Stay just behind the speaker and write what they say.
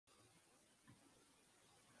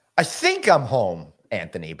I think I'm home,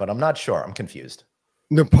 Anthony, but I'm not sure. I'm confused.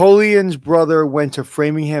 Napoleon's brother went to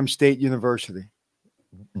Framingham State University.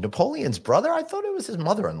 Napoleon's brother? I thought it was his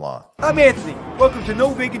mother-in-law. I'm Anthony. Welcome to No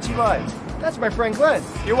Vacancy Live. That's my friend Glenn.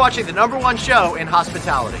 You're watching the #1 show in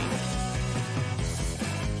hospitality.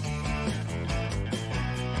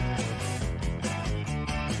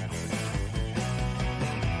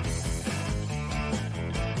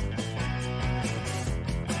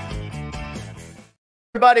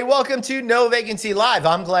 Everybody, welcome to No Vacancy Live.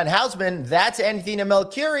 I'm Glenn Hausman. That's Anthony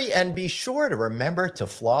Melchiori, and be sure to remember to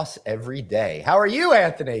floss every day. How are you,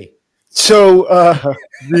 Anthony? So,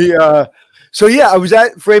 yeah, I was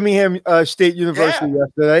at Framingham State University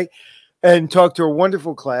yesterday and talked to a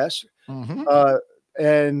wonderful class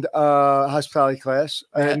and hospitality class,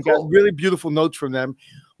 and got really beautiful notes from them.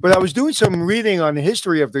 But I was doing some reading on the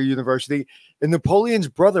history of the university, and Napoleon's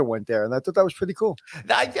brother went there, and I thought that was pretty cool.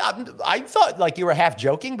 I thought like you were half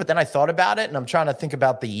joking, but then I thought about it, and I'm trying to think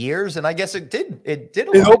about the years, and I guess it did. It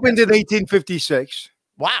opened in 1856.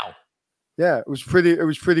 Wow. Yeah, it was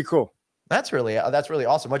pretty cool. That's really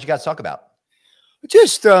awesome. What you guys talk about?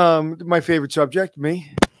 Just my favorite subject,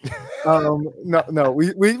 me.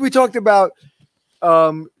 We talked about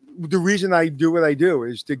the reason I do what I do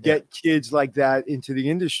is to get kids like that into the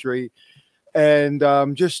industry. And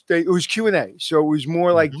it was Q&A. So it was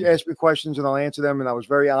more like ask me questions and I'll answer them. And I was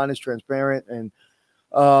very honest, transparent. And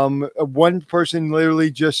one person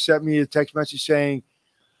literally just sent me a text message saying,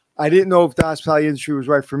 I didn't know if the hospitality industry was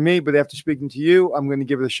right for me, but after speaking to you, I'm going to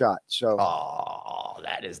give it a shot. So,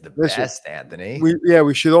 that is the best, Anthony.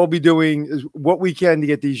 We should all be doing what we can to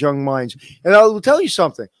get these young minds. And I will tell you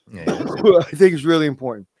something I think is really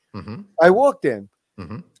important. I walked in,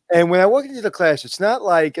 and when I walk into the class, it's not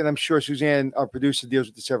like, and I'm sure Suzanne, our producer, deals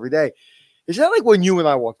with this every day. It's not like when you and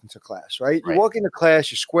I walked into class, right? You walk into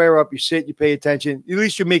class, you square up, you sit, you pay attention. At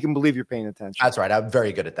least you're making believe you're paying attention. That's right. I'm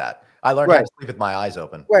very good at that. I learned how to sleep with my eyes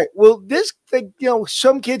open. Right. Well, this thing,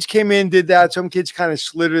 some kids came in, did that. Some kids kind of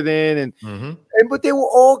slithered in, but they were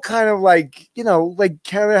all kind of like, like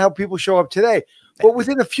kind of how people show up today. But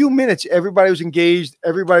within a few minutes, everybody was engaged.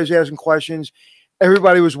 Everybody was asking questions.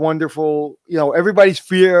 Everybody was wonderful. Everybody's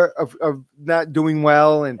fear of not doing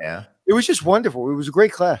well. And it was just wonderful. It was a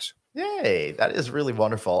great class. Yay, that is really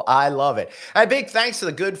wonderful. I love it. A big thanks to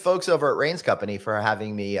the good folks over at Rains Company for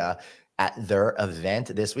having me at their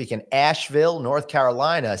event this week in Asheville, North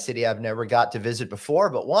Carolina, a city I've never got to visit before,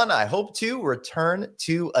 but one I hope to return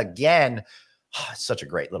to again. Such a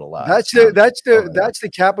great little that's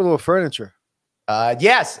the capital of furniture.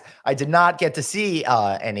 Yes, I did not get to see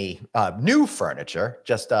any new furniture,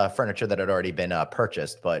 just furniture that had already been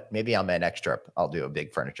purchased, but maybe on my next trip, I'll do a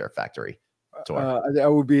big furniture factory tour.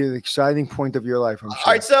 That would be an exciting point of your life, I'm sure.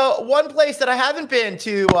 All right, so one place that I haven't been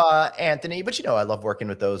to, Anthony, but I love working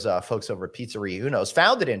with those folks over at Pizzeria Uno's,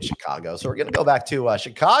 founded in Chicago. So we're going to go back to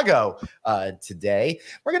Chicago today.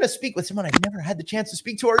 We're going to speak with someone I've never had the chance to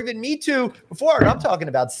speak to or even meet to before. And I'm talking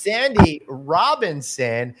about Sandi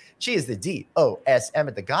Robinson. She is the DOSM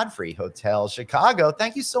at the Godfrey Hotel, Chicago.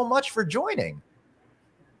 Thank you so much for joining.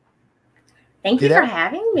 Thank you for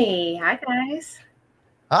having me. Hi, guys.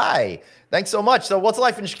 Hi, thanks so much. So what's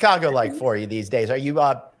life in Chicago like for you these days? Are you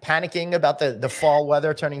panicking about the fall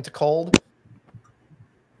weather turning to cold?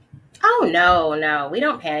 Oh, no. We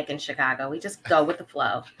don't panic in Chicago. We just go with the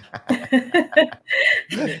flow.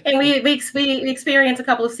 And we experience a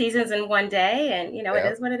couple of seasons in one day, and, it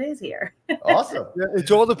is what it is here. Awesome.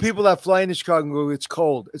 It's all the people that fly into Chicago and go, it's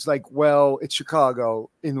cold. It's like, well, it's Chicago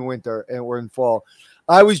in the winter and we're in fall.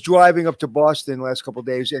 I was driving up to Boston the last couple of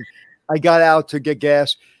days, and I got out to get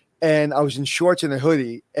gas, and I was in shorts and a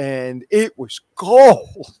hoodie, and it was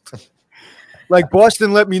cold. Like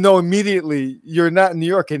Boston let me know immediately, you're not in New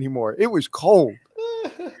York anymore. It was cold.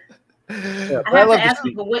 I have to ask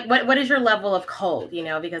people, what is your level of cold?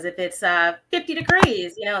 Because if it's 50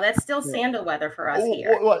 degrees, that's still sandal weather for us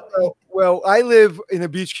here. Well, I live in a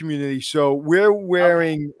beach community, so we're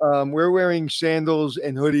wearing sandals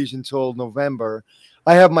and hoodies until November.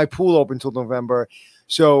 I have my pool open until November.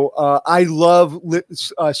 So I love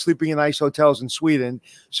sleeping in nice hotels in Sweden.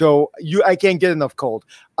 So I can't get enough cold.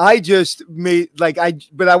 I just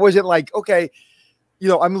but I wasn't like, okay,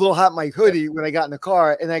 I'm a little hot in my hoodie when I got in the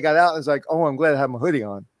car, and I got out and was like, oh, I'm glad I have my hoodie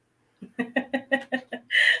on.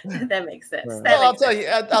 That makes sense. Well,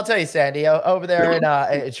 I'll tell you, Sandi, over there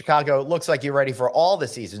in Chicago, it looks like you're ready for all the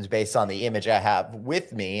seasons based on the image I have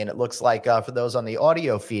with me. And it looks like for those on the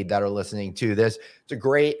audio feed that are listening to this, it's a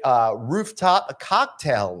great rooftop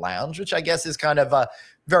cocktail lounge, which I guess is kind of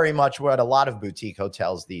very much what a lot of boutique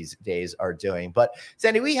hotels these days are doing. But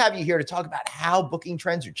Sandi, we have you here to talk about how booking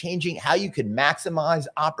trends are changing, how you can maximize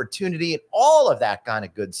opportunity, and all of that kind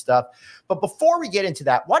of good stuff. But before we get into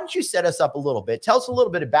that, why don't you set us up a little bit? Tell us a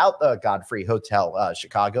little bit about the Godfrey Hotel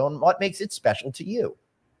Chicago and what makes it special to you.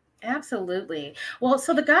 Absolutely. Well,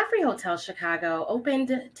 so the Godfrey Hotel Chicago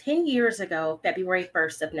opened 10 years ago. February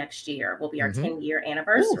 1st of next year will be our 10-year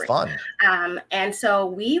anniversary. Ooh, fun. And so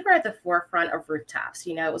we were at the forefront of rooftops.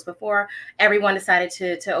 You know, it was before everyone decided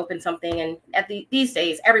to open something. And these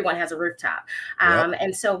days, everyone has a rooftop.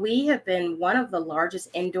 And so we have been one of the largest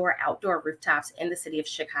indoor-outdoor rooftops in the city of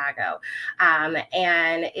Chicago.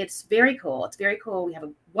 And it's very cool. It's very cool. We have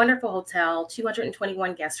a wonderful hotel,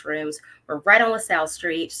 221 guest rooms. We're right on LaSalle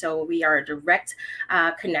Street, so we are a direct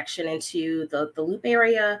connection into the Loop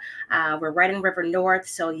area. We're right in River North,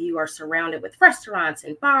 so you are surrounded with restaurants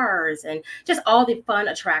and bars and just all the fun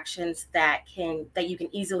attractions that you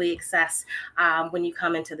can easily access when you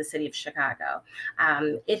come into the city of Chicago.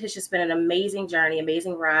 It has just been an amazing journey,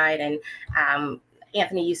 amazing ride, and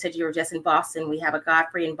Anthony, you said you were just in Boston. We have a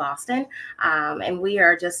Godfrey in Boston, and we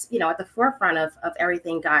are just, you know, at the forefront of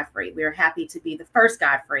everything Godfrey. We are happy to be the first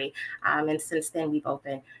Godfrey, and since then we've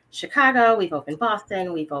opened Chicago, we've opened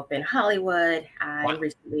Boston, we've opened Hollywood, and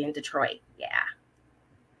recently in Detroit. Yeah.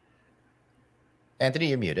 Anthony,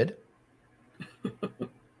 you're muted.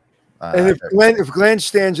 And if Glenn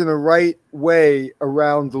stands in the right way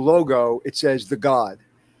around the logo, it says the God.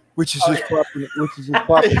 Which is his property. Which is his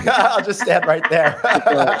property. I'll just stand right there.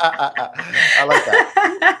 I like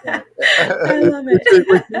that. I love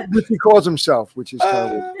it. Which he calls himself, which is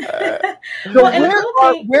kind of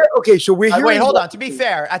weird. So we're here. Wait, hold on. To be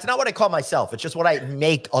fair, that's not what I call myself. It's just what I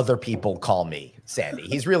make other people call me, Sandi.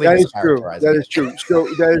 He's really that is true. That is true. So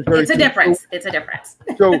that is very It's a difference. It's a difference.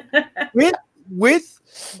 So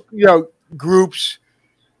with you know groups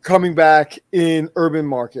coming back in urban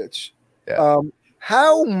markets. Yeah.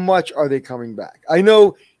 How much are they coming back? I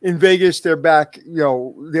know in Vegas they're back, you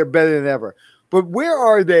know, they're better than ever. But where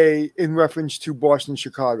are they in reference to Boston,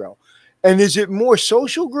 Chicago? And is it more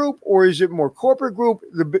social group or is it more corporate group?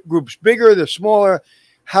 The group's bigger, they're smaller.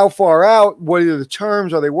 How far out? What are the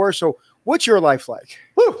terms? Are they worse? So what's your life like?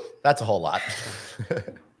 Whew, that's a whole lot.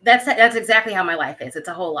 That's exactly how my life is. It's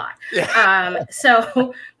a whole lot. Yeah.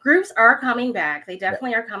 So groups are coming back. They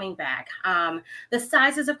definitely are coming back. The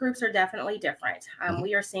sizes of groups are definitely different.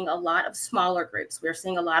 We are seeing a lot of smaller groups. We're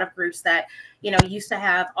seeing a lot of groups that, you know, used to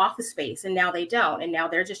have office space and now they don't. And now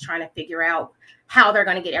they're just trying to figure out how they're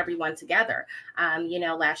going to get everyone together. You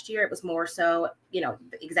know, last year it was more so, you know,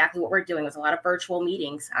 exactly what we're doing was a lot of virtual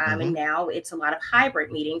meetings. And now it's a lot of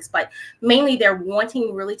hybrid meetings, but mainly they're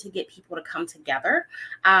wanting really to get people to come together.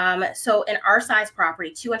 So in our size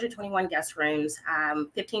property, 221 guest rooms,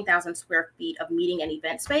 15,000 square feet of meeting and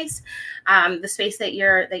event space. The space that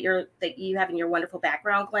you have in your wonderful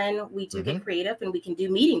background, Glenn, we do get creative and we can do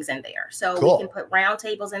meetings in there. So we can put round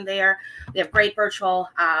tables in there. We have great virtual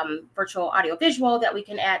audio visual that we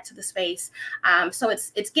can add to the space. So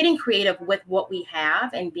it's getting creative with what we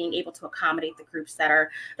have and being able to accommodate the groups that are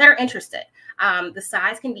interested. The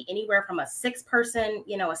size can be anywhere from a six-person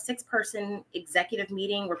executive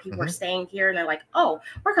meeting where people are staying here and they're like, oh,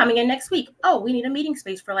 we're coming in next week. Oh, we need a meeting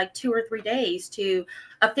space for like 2 or 3 days, to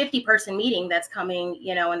a 50-person meeting that's coming,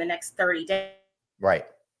 you know, in the next 30 days. Right.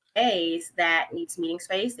 Days that needs meeting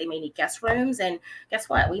space. They may need guest rooms, and guess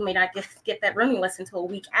what? We may not get that rooming list until a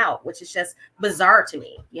week out, which is just bizarre to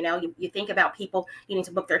me. You know, you think about people needing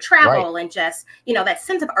to book their travel and just, you know, that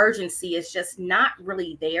sense of urgency is just not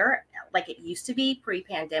really there like it used to be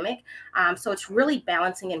pre-pandemic. So it's really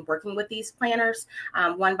balancing and working with these planners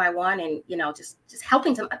one by one, and, you know, just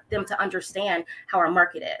helping them to understand how our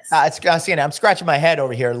market is. I'm scratching my head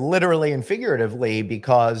over here, literally and figuratively,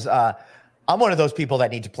 because I'm one of those people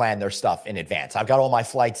that need to plan their stuff in advance. I've got all my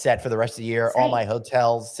flights set for the rest of the year, all my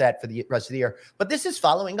hotels set for the rest of the year. But this is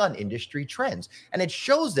following on industry trends. And it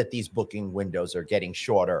shows that these booking windows are getting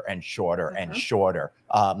shorter and shorter and shorter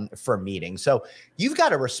for meetings. So you've got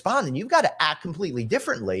to respond and you've got to act completely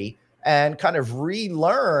differently and kind of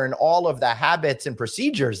relearn all of the habits and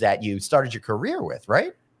procedures that you started your career with,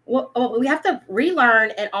 right? Well, we have to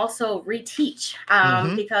relearn and also reteach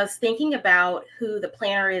because thinking about who the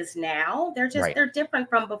planner is now, they're different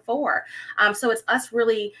from before. So it's us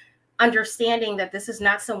really understanding that this is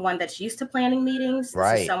not someone that's used to planning meetings.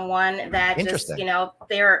 This is someone that just, you know,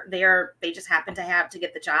 they just happen to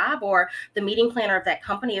get the job, or the meeting planner of that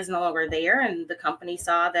company is no longer there. And the company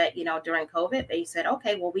saw that, you know, during COVID, they said,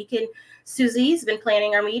 okay, well, Susie's been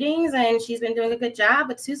planning our meetings and she's been doing a good job,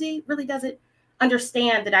 but Susie really doesn't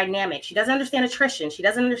understand the dynamic. She doesn't understand attrition. She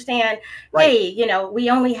doesn't understand, Right. hey, you know, we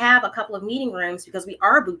only have a couple of meeting rooms because we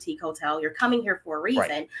are a boutique hotel. You're coming here for a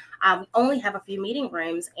reason. Right. We only have a few meeting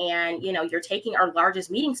rooms, and, you know, you're taking our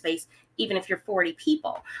largest meeting space, even if you're 40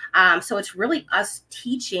 people. So it's really us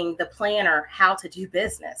teaching the planner how to do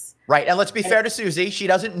business. Right. And let's be fair to Susie. She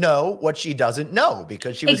doesn't know what she doesn't know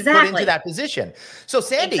because she was put into that position. So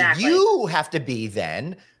Sandi, you have to be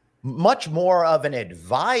then much more of an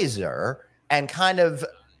advisor and kind of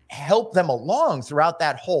help them along throughout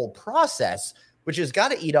that whole process, which has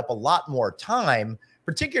got to eat up a lot more time,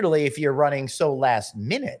 particularly if you're running so last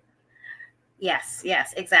minute. Yes,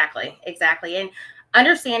 exactly. And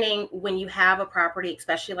understanding when you have a property,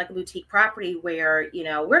 especially like a boutique property where, you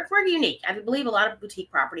know, we're unique. I believe a lot of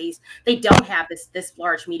boutique properties, they don't have this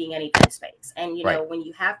large meeting and event space. And, you know, when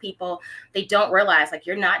you have people, they don't realize, like,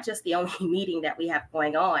 you're not just the only meeting that we have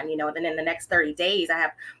going on, you know. Then in the next 30 days, I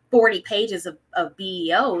have 40 pages of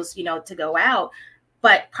BEOs, you know, to go out,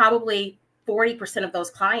 but probably 40% of those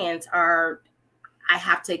clients I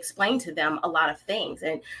have to explain to them a lot of things,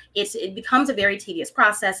 and it becomes a very tedious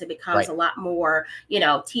process. It becomes a lot more, you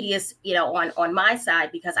know, tedious, you know, on my side,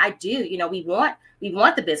 because I do, you know, we want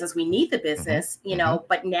the business, we need the business, you know,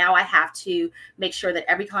 but now I have to make sure that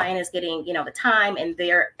every client is getting, you know, the time, and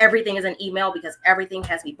everything is an email, because everything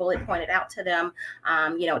has to be bullet pointed out to them.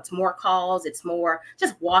 You know, it's more calls, it's more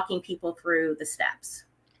just walking people through the steps.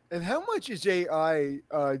 And how much is AI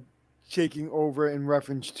taking over in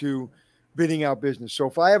reference to bidding out business? So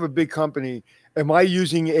if I have a big company, am I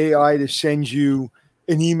using AI to send you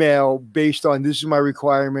an email based on this is my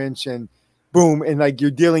requirements and boom, and like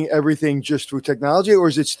you're dealing everything just through technology, or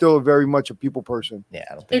is it still very much a people person? Yeah,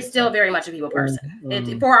 I don't think it's still very much a people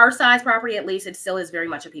person. For our size property, at least, it still is very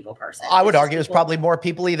much a people person. I would argue there's probably more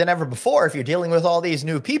people-y than ever before if you're dealing with all these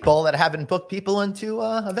new people that haven't booked people into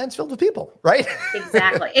events filled with people, right?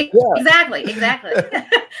 Exactly. Exactly.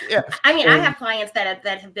 Yeah. I mean, I have clients that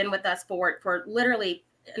have been with us for literally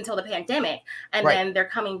until the pandemic, and then they're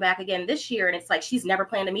coming back again this year, and it's like she's never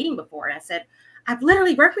planned a meeting before. And I said, I've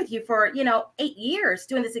literally worked with you for, you know, 8 years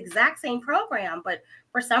doing this exact same program, but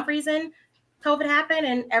for some reason, COVID happened,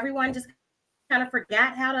 and everyone just kind of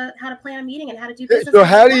forgot how to plan a meeting and how to do business. So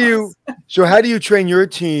how do you train your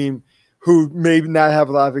team, who may not have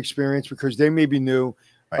a lot of experience because they may be new,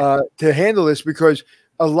 to handle this? Because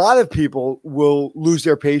a lot of people will lose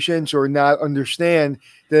their patience or not understand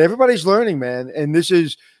that everybody's learning, man. And this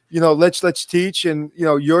is, you know, let's teach. And, you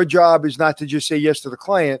know, your job is not to just say yes to the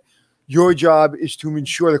client. Your job is to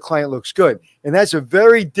ensure the client looks good. And that's a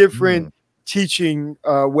very different teaching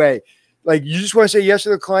way. Like, you just want to say yes to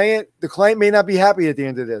the client may not be happy at the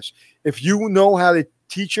end of this. If you know how to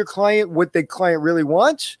teach your client what the client really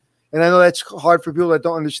wants, and I know that's hard for people that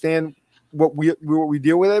don't understand what we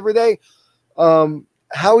deal with every day.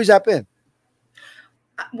 How has that been?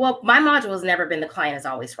 Well, my module has never been the client is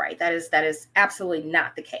always right. That is absolutely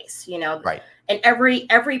not the case, you know. Right. And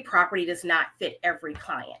every property does not fit every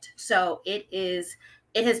client. So it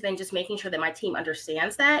has been just making sure that my team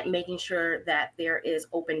understands that, making sure that there is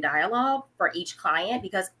open dialogue for each client,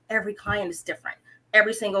 because every client is different.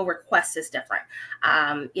 Every single request is different.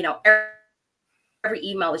 You know, every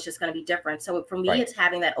email is just going to be different. So for me, it's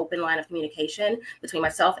having that open line of communication between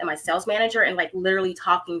myself and my sales manager, and like literally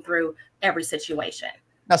talking through every situation.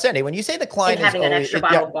 Now, Sandi, when you say the client and having an extra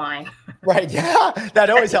bottle of wine, right? Yeah, that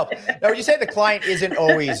always helps. Now, when you say the client isn't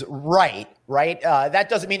always right, that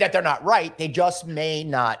doesn't mean that they're not right. They just may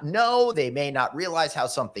not know. They may not realize how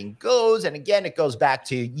something goes. And again, it goes back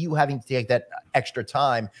to you having to take that extra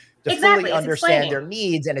time to fully understand their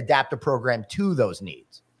needs and adapt a program to those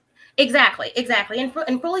needs. Exactly.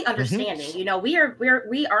 And fully understanding, you know, we are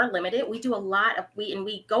limited. We do a lot of,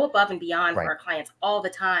 we go above and beyond for our clients all the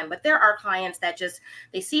time, but there are clients that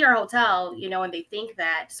they see our hotel, you know, and they think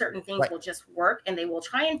that certain things will just work, and they will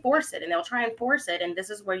try and force it, and this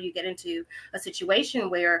is where you get into a situation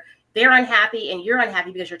where they're unhappy and you're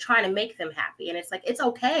unhappy because you're trying to make them happy. And it's like, it's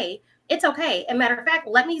okay. It's okay. As a matter of fact,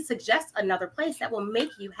 let me suggest another place that will make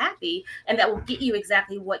you happy and that will get you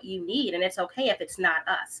exactly what you need. And it's okay if it's not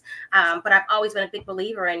us. But I've always been a big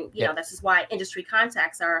believer in, you know, this is why industry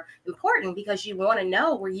contacts are important, because you want to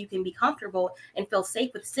know where you can be comfortable and feel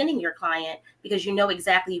safe with sending your client, because you know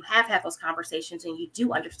exactly, you have had those conversations and you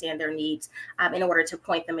do understand their needs in order to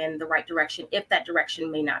point them in the right direction, if that direction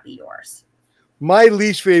may not be yours. My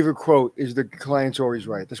least favorite quote is the client's always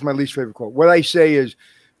right. That's my least favorite quote. What I say is,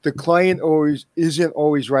 the client isn't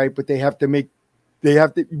always right, but we have to make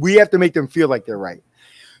them feel like they're right.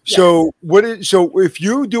 Yes. So if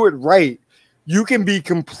you do it right, you can be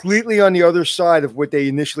completely on the other side of what they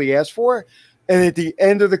initially asked for. and at the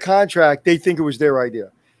end of the contract, they think it was their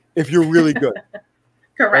idea. If you're really good.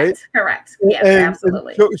 Correct. Right? Correct. Yes,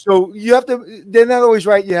 absolutely. So you have to, they're not always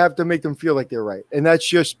right. You have to make them feel like they're right. And that's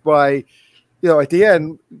just by, at the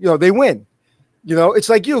end, they win. It's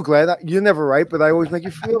like you, Glenn. You're never right, but I always make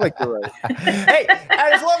you feel like you're right. Hey,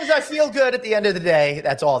 and as long as I feel good at the end of the day,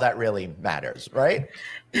 that's all that really matters, right?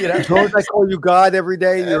 As long as I call you God every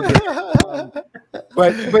day, you're good.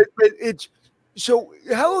 But it's, so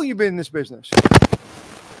how long have you been in this business?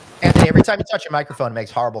 Anthony, every time you touch your microphone, it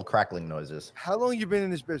makes horrible crackling noises. How long have you been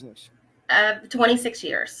in this business? 26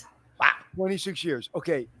 years. Wow. 26 years.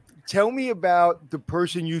 Okay. Tell me about the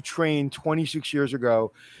person you trained 26 years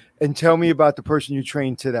ago and tell me about the person you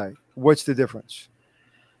train today. What's the difference?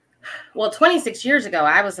 Well, 26 years ago,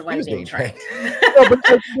 I was the one being trained.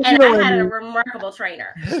 And I had a remarkable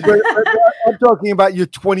trainer. But I'm talking about your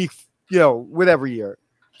 20, whatever year.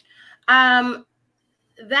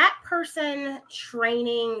 That person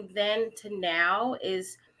training then to now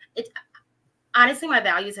honestly, my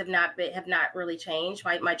values have not really changed.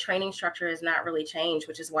 My training structure has not really changed,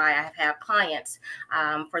 which is why I have had clients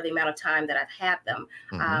for the amount of time that I've had them,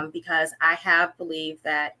 because I have believed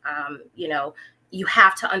that, you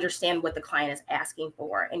have to understand what the client is asking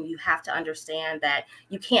for, and you have to understand that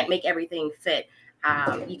you can't make everything fit.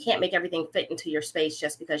 You can't make everything fit into your space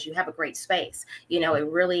just because you have a great space. It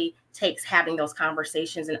really takes having those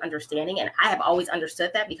conversations and understanding. And I have always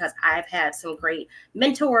understood that because I've had some great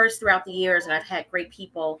mentors throughout the years, and I've had great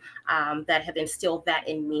people that have instilled that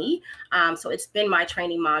in me. So it's been my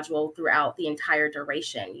training module throughout the entire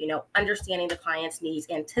duration, understanding the client's needs,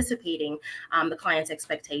 anticipating the client's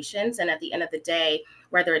expectations. And at the end of the day,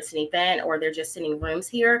 whether it's an event or they're just sitting rooms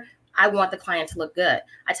here, I want the client to look good.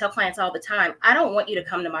 I tell clients all the time, I don't want you to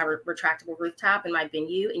come to my retractable rooftop in my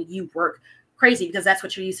venue and you work crazy because that's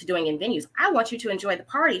what you're used to doing in venues. I want you to enjoy the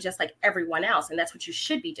party just like everyone else. And that's what you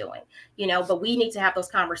should be doing, but we need to have those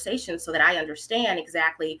conversations so that I understand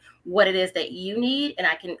exactly what it is that you need. And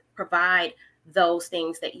I can provide those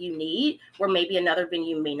things that you need where maybe another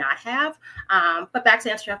venue may not have. But back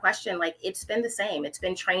to answer your question, it's been the same. It's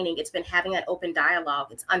been training. It's been having that open dialogue.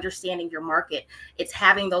 It's understanding your market. It's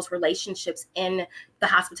having those relationships in the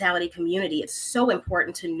hospitality community. It's so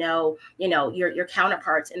important to know, your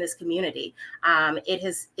counterparts in this community.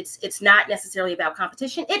 It's not necessarily about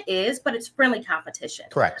competition. It is, but it's friendly competition.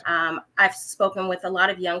 Correct. I've spoken with a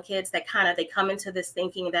lot of young kids that they come into this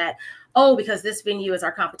thinking that, oh, because this venue is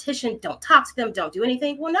our competition, don't talk to them, don't do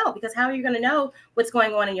anything. Well, no, because how are you going to know what's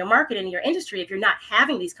going on in your market and in your industry if you're not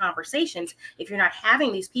having these conversations, if you're not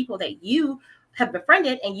having these people that you have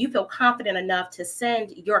befriended and you feel confident enough to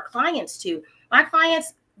send your clients to? My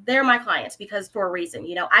clients, they're my clients because for a reason,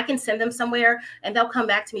 I can send them somewhere and they'll come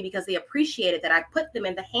back to me because they appreciate it that I put them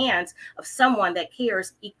in the hands of someone that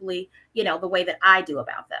cares equally, the way that I do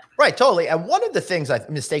about them. Right. Totally. And one of the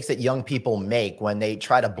mistakes that young people make when they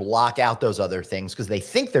try to block out those other things because they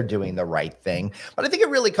think they're doing the right thing, but I think it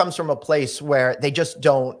really comes from a place where they just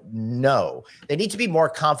don't know. They need to be more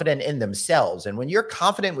confident in themselves. And when you're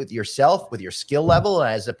confident with yourself, with your skill level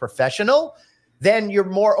and as a professional, then you're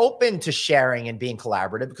more open to sharing and being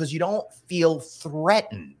collaborative because you don't feel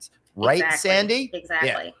threatened. Right, exactly. Sandy? Exactly.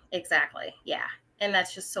 Yeah. Exactly. Yeah. And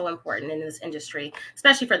that's just so important in this industry,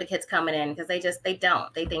 especially for the kids coming in, because they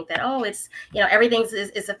think that, oh, it's, everything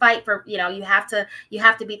is a fight for, you have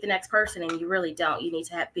to beat the next person, and you really don't. You need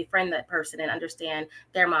to befriend that person and understand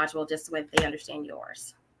their module just the way they understand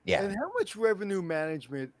yours. Yeah. And how much revenue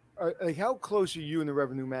management, how close are you and the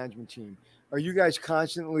revenue management team? Are you guys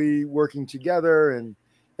constantly working together, and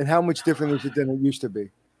how much different is it than it used to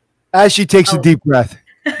be? As she takes a deep breath.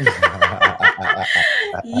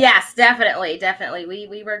 Yes, definitely.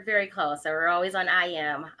 We work very close. So we're always on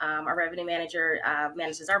IM. Our revenue manager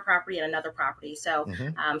manages our property and another property. So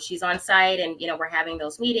she's on site, and we're having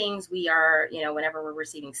those meetings. We are, whenever we're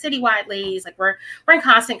receiving citywide leads, we're in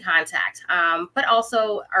constant contact. But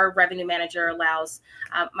also our revenue manager allows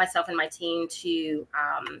myself and my team to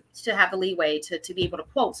have the leeway to be able to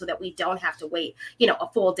quote, so that we don't have to wait a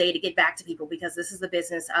full day to get back to people, because this is the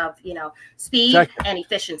business of speed and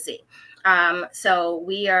efficiency. So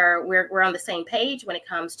we're on the same page when it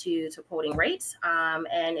comes to quoting rates.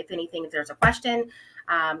 And if anything, if there's a question,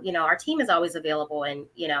 our team is always available, and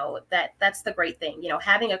that's the great thing,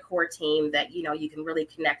 having a core team that you can really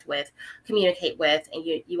connect with, communicate with, and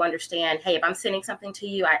you understand, hey, if I'm sending something to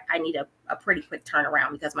you, I need a pretty quick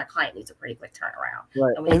turnaround because my client needs a pretty quick turnaround.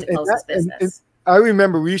 Right. And we need to close this business. I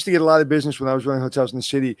remember we used to get a lot of business when I was running hotels in the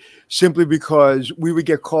city, simply because we would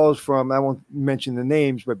get calls from, I won't mention the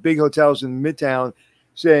names, but big hotels in Midtown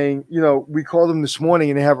saying, we called them this morning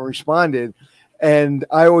and they haven't responded. And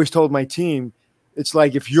I always told my team, it's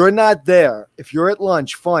like, if you're not there, if you're at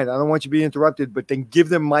lunch, fine, I don't want you to be interrupted, but then give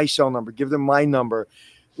them my cell number, give them my number,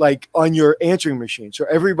 like on your answering machine. So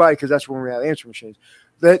everybody, because that's when we had answering machines,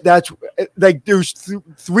 that's like there's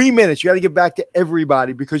 3 minutes. You got to get back to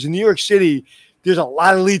everybody, because in New York City, there's a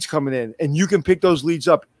lot of leads coming in, and you can pick those leads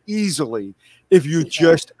up easily if you're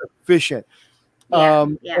just efficient.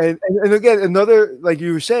 And again, another, like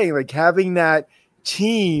you were saying, like having that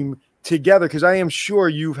team together, because I am sure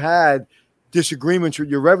you've had disagreements with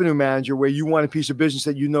your revenue manager where you want a piece of business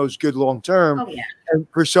that you know is good long term. Oh, yeah. And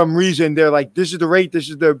for some reason, they're like, this is the rate, this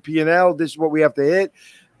is the P&L, this is what we have to hit.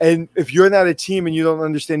 And if you're not a team and you don't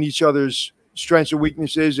understand each other's strengths and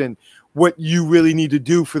weaknesses and what you really need to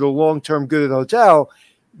do for the long-term good of the hotel,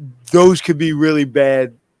 those could be really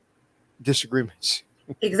bad disagreements.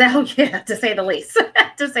 Exactly. Yeah, to say the least.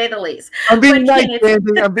 To say the least. I'm being nice,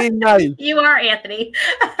 Anthony. I'm being nice. You are, Anthony.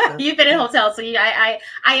 You've been in hotels, so I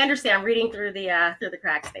understand. I'm reading through the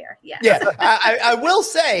cracks there. Yeah. Yeah. I will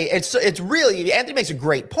say it's really, Anthony makes a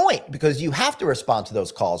great point, because you have to respond to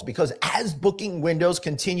those calls, because as booking windows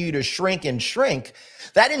continue to shrink and shrink,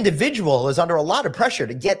 that individual is under a lot of pressure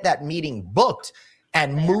to get that meeting booked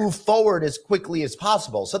and move forward as quickly as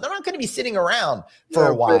possible. So they're not going to be sitting around for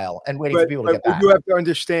a while and waiting for people to get back. What you have to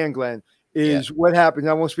understand, Glenn, is what happens.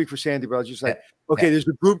 I won't speak for Sandi, but I was just like, okay, there's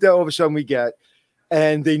a group that all of a sudden we get,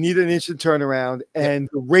 and they need an instant turnaround. And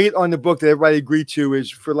the rate on the book that everybody agreed to is,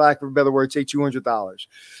 for lack of a better word, say $200.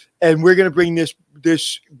 And we're going to bring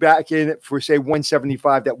this back in for, say,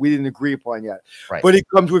 $175 that we didn't agree upon yet. Right. But it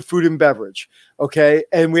comes with food and beverage, okay?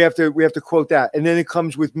 And we have to quote that. And then it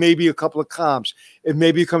comes with maybe a couple of comps, and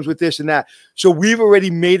maybe it comes with this and that. So we've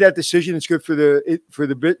already made that decision. It's good for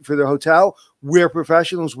the hotel. We're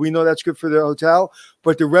professionals. We know that's good for the hotel.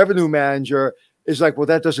 But the revenue manager is like, well,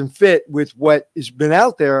 that doesn't fit with what has been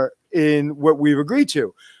out there in what we've agreed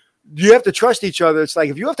to. You have to trust each other. It's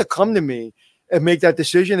like, if you have to come to me and make that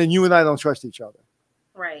decision, and you and I don't trust each other.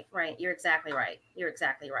 Right. You're exactly right.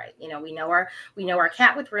 You know, we know our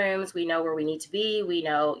cap with rooms. We know where we need to be. We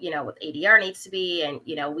know, what ADR needs to be. And,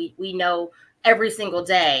 we know every single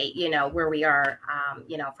day, where we are,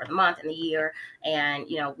 for the month and the year. And,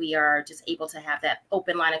 we are just able to have that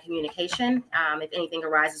open line of communication. If anything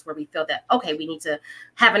arises where we feel that, okay, we need to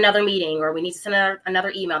have another meeting, or we need to send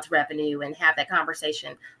another email to revenue and have that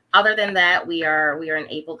conversation. Other than that, we are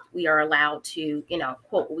allowed to,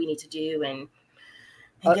 quote what we need to do and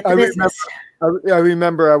get the business. I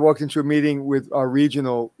remember I walked into a meeting with our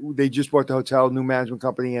regional. They just bought the hotel, new management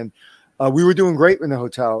company, and we were doing great in the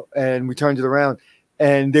hotel. And we turned it around,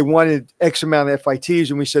 and they wanted X amount of FITs,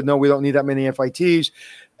 and we said, no, we don't need that many FITs.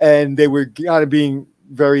 And they were kind of being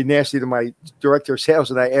very nasty to my director of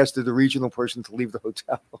sales, and I asked the regional person to leave the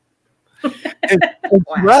hotel.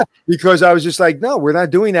 Wow. Because I was just like, no, we're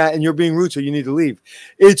not doing that, and you're being rude, so you need to leave.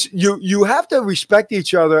 It's you have to respect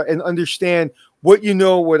each other and understand what you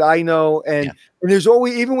know, what I know, and there's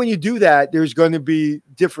always, even when you do that, there's going to be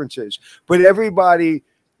differences, but everybody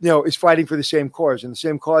is fighting for the same cause, and the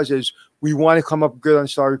same cause is we want to come up good on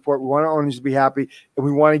Star Report. We want our owners to be happy, and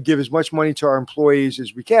we want to give as much money to our employees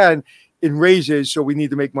as we can in raises, so we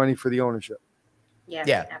need to make money for the ownership.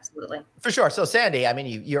 Yeah, absolutely. For sure. So Sandi, I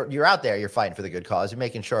mean, you're out there, you're fighting for the good cause, you're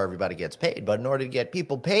making sure everybody gets paid. But in order to get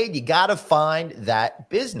people paid, you got to find that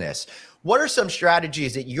business. What are some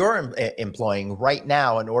strategies that you're employing right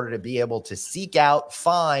now in order to be able to seek out,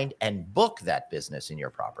 find, and book that business in your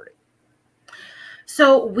property?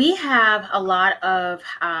 So we have a lot of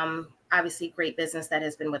obviously great business that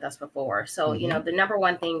has been with us before. So, the number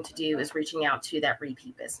one thing to do is reaching out to that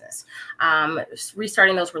repeat business,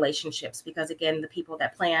 restarting those relationships, because again, the people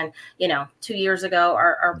that plan, 2 years ago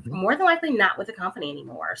are more than likely not with the company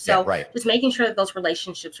anymore. So just making sure that those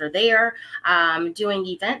relationships are there, doing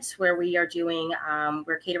events where we are doing,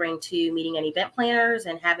 we're catering to meeting and event planners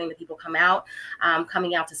and having the people come out,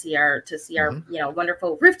 coming out to see our,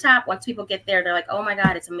 wonderful rooftop. Once people get there, they're like, oh my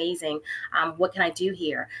God, it's amazing. What can I do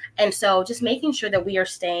here? And so just making sure that we are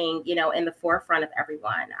staying, in the forefront of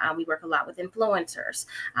everyone. We work a lot with influencers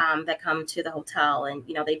that come to the hotel, and,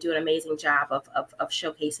 they do an amazing job of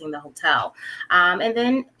showcasing the hotel. And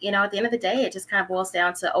then, at the end of the day, it just kind of boils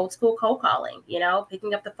down to old school cold calling,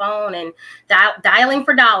 picking up the phone and dialing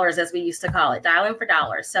for dollars, as we used to call it, dialing for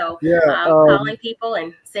dollars. So calling people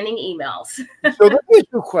and sending emails. So let me ask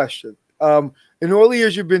you a question. In all the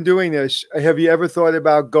years you've been doing this, have you ever thought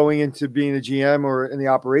about going into being a GM or in the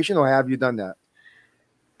operation, or have you done that?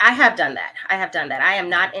 I have done that. I am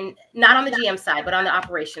not on the GM side, but on the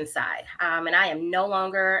operations side. And I am no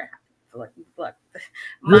longer, look,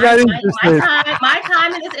 my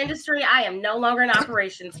time in this industry, I am no longer an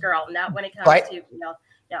operations girl. Not when it comes to, no,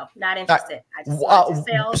 not interested. I just want to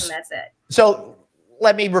sales, and that's it. So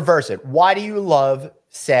let me reverse it. Why do you love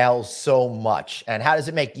sales so much, and how does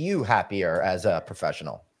it make you happier as a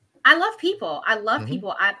professional? I love people. I love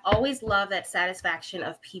people. I've always loved that satisfaction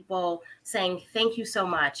of people saying, thank you so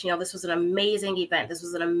much. This was an amazing event. This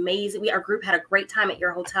was an amazing, our group had a great time at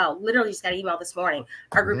your hotel. Literally just got an email this morning.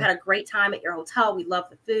 Our group had a great time at your hotel. We love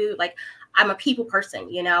the food. Like, I'm a people person,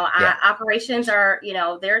 operations are,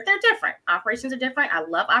 they're different. Operations are different. I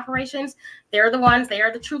love operations. They're the ones, they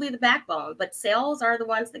are truly the backbone, but sales are the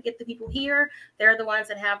ones that get the people here. They're the ones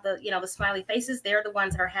that have the, the smiley faces. They're the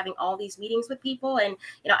ones that are having all these meetings with people. And,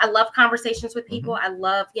 I love conversations with people. I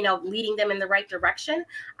love, leading them in the right direction.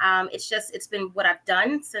 It's been what I've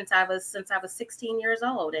done since I was 16 years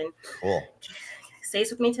old, and stays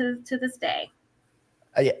with me to this day.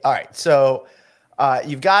 Yeah. All right. So,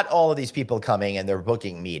 you've got all of these people coming and they're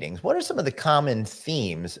booking meetings. What are some of the common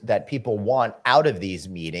themes that people want out of these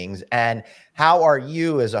meetings? And how are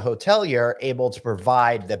you as a hotelier able to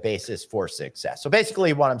provide the basis for success? So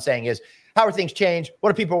basically what I'm saying is, how are things changed?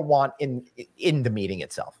 What do people want in the meeting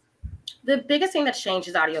itself? The biggest thing that's changed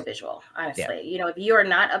is audiovisual, honestly. Yeah. If you are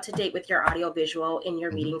not up to date with your audiovisual in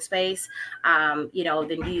your meeting space, then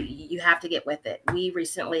you have to get with it. We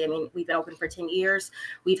recently, we've been open for 10 years.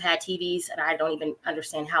 We've had TVs, and I don't even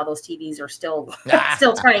understand how those TVs are still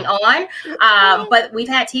turning on. But we've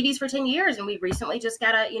had TVs for 10 years, and we recently just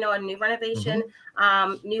got a new renovation,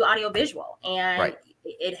 new audiovisual. And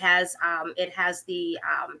it has the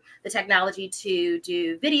technology to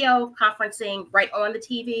do video conferencing right on the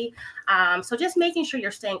TV. So just making sure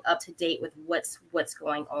you're staying up to date with what's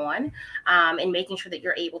going on, and making sure that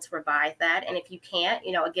you're able to provide that. And if you can't,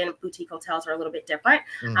 again, boutique hotels are a little bit different.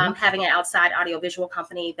 Having an outside audiovisual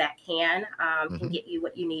company that can get you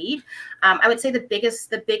what you need. I would say the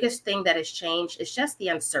biggest thing that has changed is just the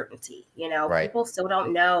uncertainty. People still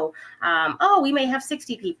don't know. We may have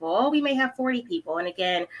 60 people. Oh, we may have 40 people. And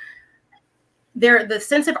again, the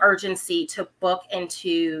sense of urgency to book and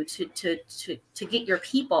to get your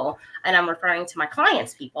people, and I'm referring to my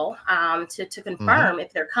clients' people, to confirm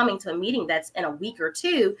if they're coming to a meeting that's in a week or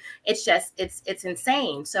two. It's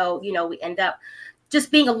insane. So, we end up just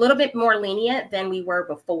being a little bit more lenient than we were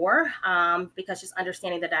before, because just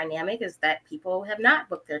understanding the dynamic is that people have not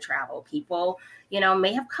booked their travel. People,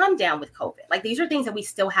 may have come down with COVID. Like, these are things that we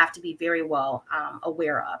still have to be very well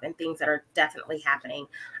aware of, and things that are definitely happening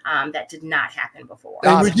that did not happen before.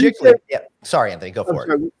 Sorry, Anthony, go for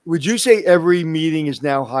it. Would you say every meeting is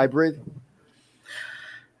now hybrid?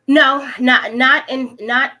 No, not in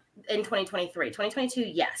 2023. 2022,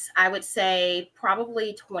 yes. I would say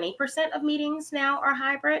probably 20% of meetings now are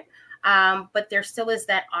hybrid, but there still is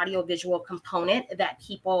that audiovisual component that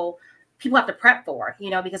people have to prep for,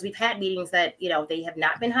 because we've had meetings that, they have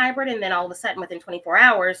not been hybrid, and then all of a sudden within 24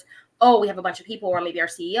 hours, we have a bunch of people, or maybe our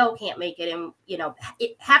CEO can't make it. And,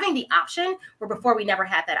 having the option where before we never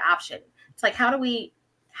had that option. It's like, how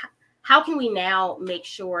can we now make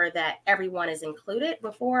sure that everyone is included?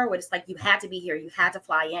 Before, where it's like, you had to be here, you had to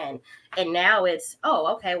fly in. And now it's,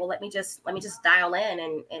 okay, well, let me just dial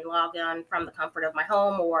in and log on from the comfort of my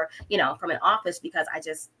home, or, from an office, because I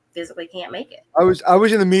just physically can't make it. I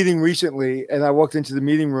was in a meeting recently, and I walked into the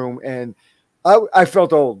meeting room, and I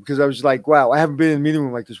felt old, because I was like, wow, I haven't been in a meeting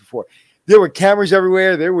room like this before. There were cameras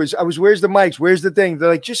everywhere. Where's the mics? Where's the thing? They're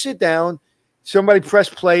like, just sit down. Somebody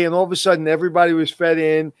pressed play, and all of a sudden everybody was fed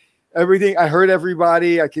in. Everything, I heard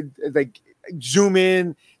everybody. I could zoom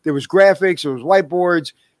in. There was graphics, there was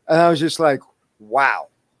whiteboards, and I was just like, wow.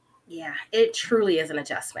 Yeah, it truly is an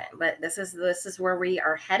adjustment, but this is where we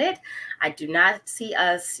are headed. I do not see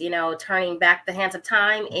us, turning back the hands of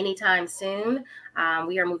time anytime soon.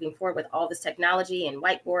 We are moving forward with all this technology and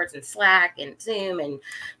whiteboards and Slack and Zoom and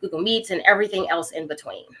Google Meets and everything else in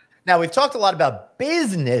between. Now, we've talked a lot about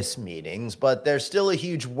business meetings, but there's still a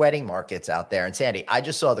huge wedding markets out there. And Sandi, I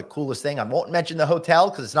just saw the coolest thing. I won't mention the hotel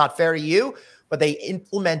because it's not fair to you, but they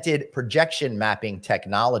implemented projection mapping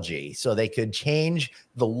technology so they could change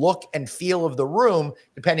the look and feel of the room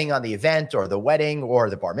depending on the event or the wedding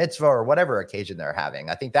or the bar mitzvah or whatever occasion they're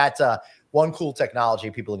having. I think that's one cool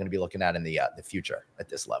technology people are going to be looking at in the future at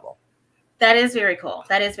this level. That is very cool.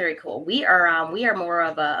 That is very cool. We are more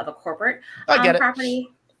of a corporate property.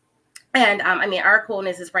 And I mean, our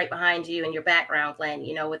coolness is right behind you in your background, Glenn,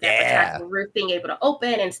 you know, with that retractable roof being able to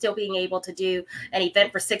open and still being able to do an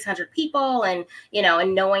event for 600 people, and, you know,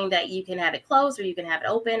 and knowing that you can have it closed or you can have it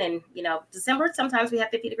open. And, you know, December, sometimes we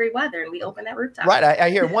have 50-degree weather and we open that rooftop. Right. I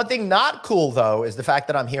hear one thing not cool, though, is the fact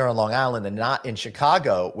that I'm here on Long Island and not in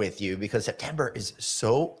Chicago with you, because September is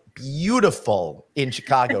so beautiful in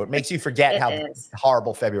Chicago. It makes you forget how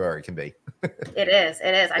horrible February can be. It is.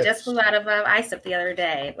 It is. I just flew out of ISIP the other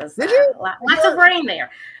day. It was lots of rain there.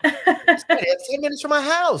 It's 10 minutes from my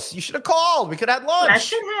house. You should have called. We could have lunch. I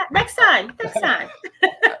should have. Next time. Next time.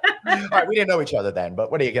 All right, we didn't know each other then,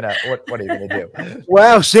 but what are you gonna do?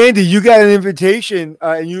 Wow, Sandy, you got an invitation,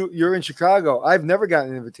 and you're in Chicago. I've never gotten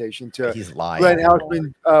an invitation to He's lying. Glenn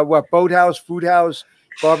Houseman, Boathouse, Food House,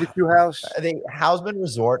 Barbecue House. I think Houseman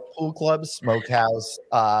Resort, Pool Club, Smokehouse,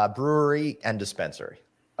 Brewery, and Dispensary.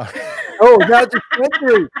 Oh, now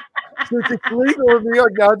dispensary. Since it's legal in New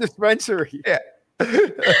York, now dispensary. Yeah. Oh,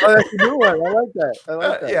 that's a new one. I like that. I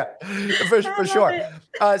like that. Yeah, for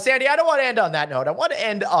sure. Sandy, I don't want to end on that note. I want to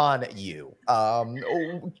end on you.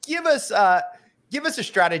 Give us a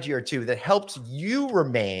strategy or two that helps you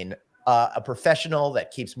remain a professional that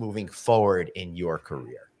keeps moving forward in your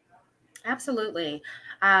career. Absolutely.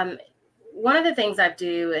 One of the things I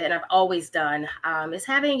do, and I've always done, is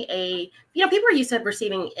having people are used to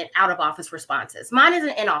receiving out of office responses. Mine is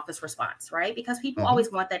an in-office response, right? Because people always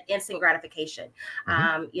want that instant gratification.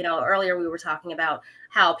 You know, earlier we were talking about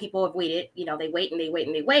how people have waited, you know, they wait and they wait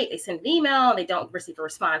and they wait. They send an email and they don't receive a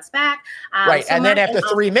response back. Right. So and then after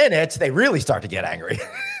 3 minutes, they really start to get angry.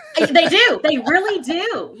 They do. They really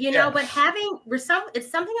do. You know, but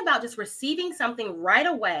it's something about just receiving something right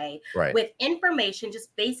away with information,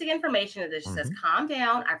 just basic information that just says, calm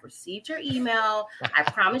down. I've received your email. I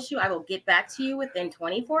promise you I will get back to you within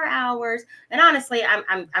 24 hours. And honestly,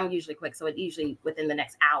 I'm usually quick. So it's usually within the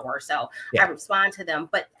next hour or so I respond to them.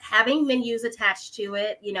 But having menus attached to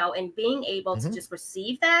it, you know, and being able to just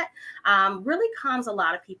receive that really calms a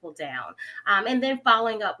lot of people down. And then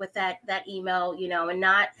following up with that email, you know, and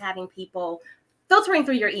not having people filtering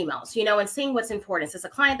through your emails, you know, and seeing what's important. So it's a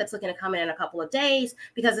client that's looking to come in a couple of days,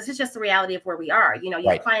 because this is just the reality of where we are. You know, you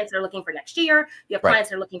have clients that are looking for next year. You have clients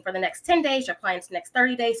that are looking for the next 10 days. You have clients next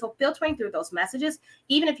 30 days. So filtering through those messages,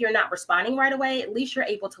 even if you're not responding right away, at least you're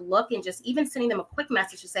able to look and just even sending them a quick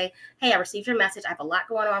message to say, hey, I received your message. I have a lot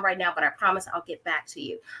going on right now, but I promise I'll get back to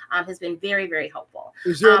you. Has been very, very helpful.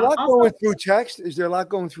 Is there a lot going through text? Is there a lot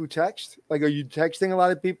going through text? Like, are you texting a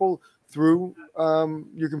lot of people through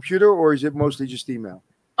your computer, or is it mostly just email?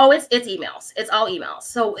 Oh, it's emails. It's all emails.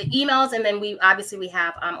 So emails, and then we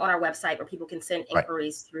have on our website where people can send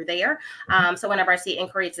inquiries through there. So whenever I see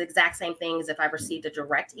inquiry, it's the exact same thing as if I've received a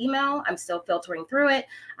direct email. I'm still filtering through it,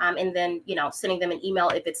 and then, you know, sending them an email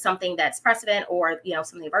if it's something that's precedent or, you know,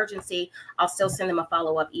 something of urgency. I'll still send them a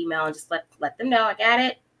follow-up email and just let them know I got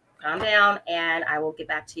it. Calm down, and I will get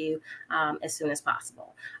back to you as soon as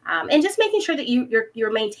possible. And just making sure that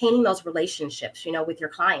you're maintaining those relationships, you know, with your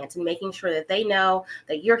clients, and making sure that they know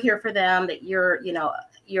that you're here for them, that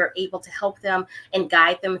you're able to help them and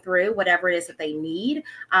guide them through whatever it is that they need.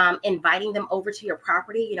 Inviting them over to your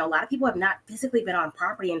property. You know, a lot of people have not physically been on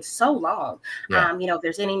property in so long. You know, if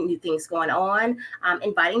there's any new things going on,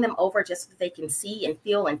 inviting them over just so that they can see and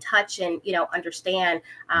feel and touch and, you know, understand,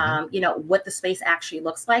 you know, what the space actually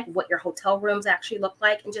looks like, what your hotel rooms actually look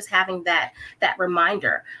like, and just having that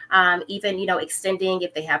reminder. Even, you know, extending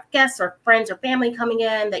if they have guests or friends or family coming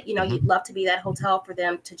in, that, you know, you'd love to be that hotel for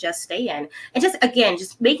them to just stay in. And just, again,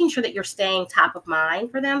 just making sure that you're staying top of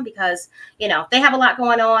mind for them, because, you know, they have a lot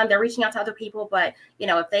going on. They're reaching out to other people, but, you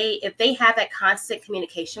know, if they have that constant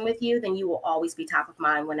communication with you, then you will always be top of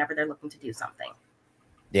mind whenever they're looking to do something.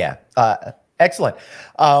 Yeah. Excellent.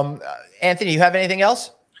 Anthony, you have anything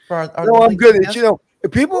else? No, I'm good. It's, you know,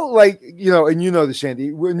 people like, you know, and you know this,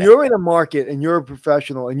 Sandy, when you're in a market and you're a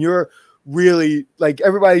professional and you're really, like,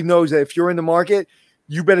 everybody knows that if you're in the market,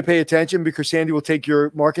 you better pay attention, because Sandy will take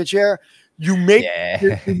your market share. You make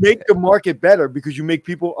the market better because you make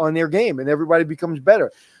people on their game, and everybody becomes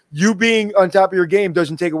better. You being on top of your game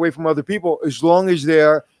doesn't take away from other people, as long as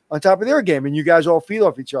they're on top of their game and you guys all feed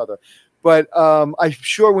off each other. But I'm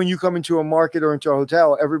sure when you come into a market or into a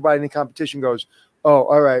hotel, everybody in the competition goes, oh,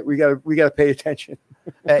 all right, we gotta pay attention.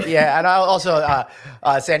 Yeah, and I also,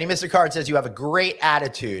 Sandy, Mr. Card says you have a great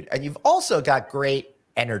attitude, and you've also got great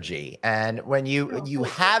energy. And when you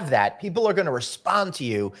have that, people are going to respond to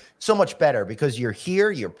you so much better, because you're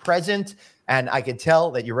here, you're present, and I can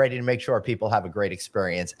tell that you're ready to make sure people have a great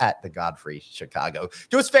experience at the Godfrey Chicago.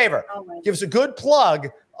 Do us a favor, give us a good plug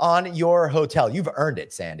on your hotel. You've earned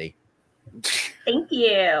it, Sandy. Thank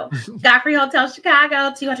you. Godfrey Hotel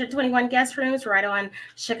Chicago, 221 guest rooms right on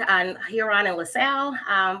Huron and LaSalle,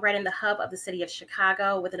 right in the hub of the city of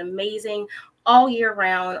Chicago, with an amazing all year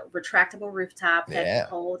round retractable rooftop that can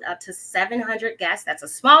hold up to 700 guests. That's a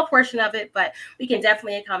small portion of it, but we can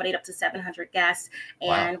definitely accommodate up to 700 guests.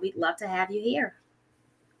 And we'd love to have you here.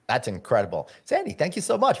 That's incredible. Sandi, thank you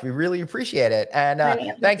so much. We really appreciate it. And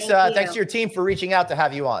thanks to your team for reaching out to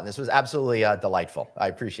have you on. This was absolutely delightful. I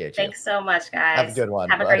appreciate you. Thanks so much, guys. Have a good one.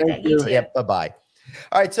 Have a great day. You too. Yep, bye-bye.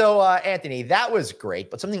 All right, so Anthony, that was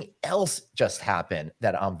great, but something else just happened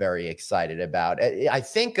that I'm very excited about. I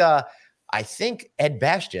think Ed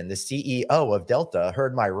Bastian, the CEO of Delta,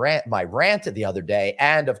 heard my rant the other day,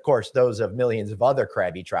 and of course, those of millions of other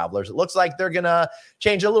crabby travelers. It looks like they're gonna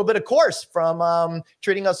change a little bit of course from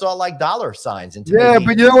treating us all like dollar signs. Into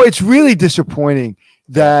but you know, it's really disappointing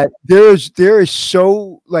that there is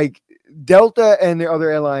so, like, Delta and the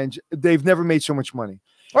other airlines, they've never made so much money,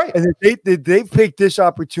 right? And they've picked this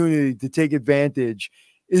opportunity to take advantage.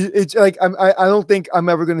 It's like I don't think I'm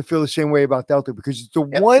ever going to feel the same way about Delta, because it's the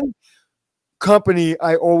one company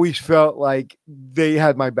I always felt like they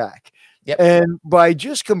had my back. And by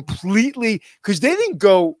just completely, because they didn't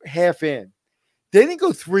go half in, they didn't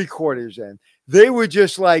go 3/4 in. They were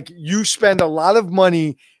just like, you spend a lot of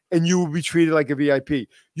money and you will be treated like a VIP.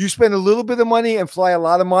 You spend a little bit of money and fly a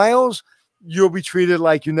lot of miles, you'll be treated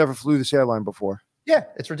like you never flew this airline before. Yeah,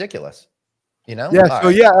 it's ridiculous. You know? Yeah. So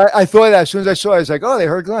I thought that as soon as I saw it, I was like, oh, they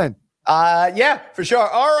heard Glenn. Yeah, for sure.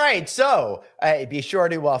 All right. So be sure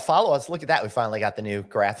to follow us. Look at that. We finally got the new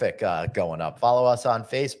graphic going up. Follow us on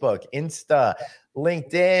Facebook, Insta,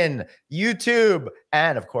 LinkedIn, YouTube,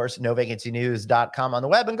 and of course, novacancynews.com on the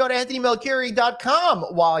web, and go to anthonymelchiori.com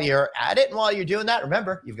while you're at it. And while you're doing that,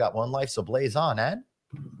 remember, you've got one life, so blaze on, and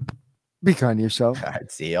be kind to yourself. All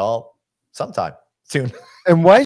right. See y'all sometime soon. And why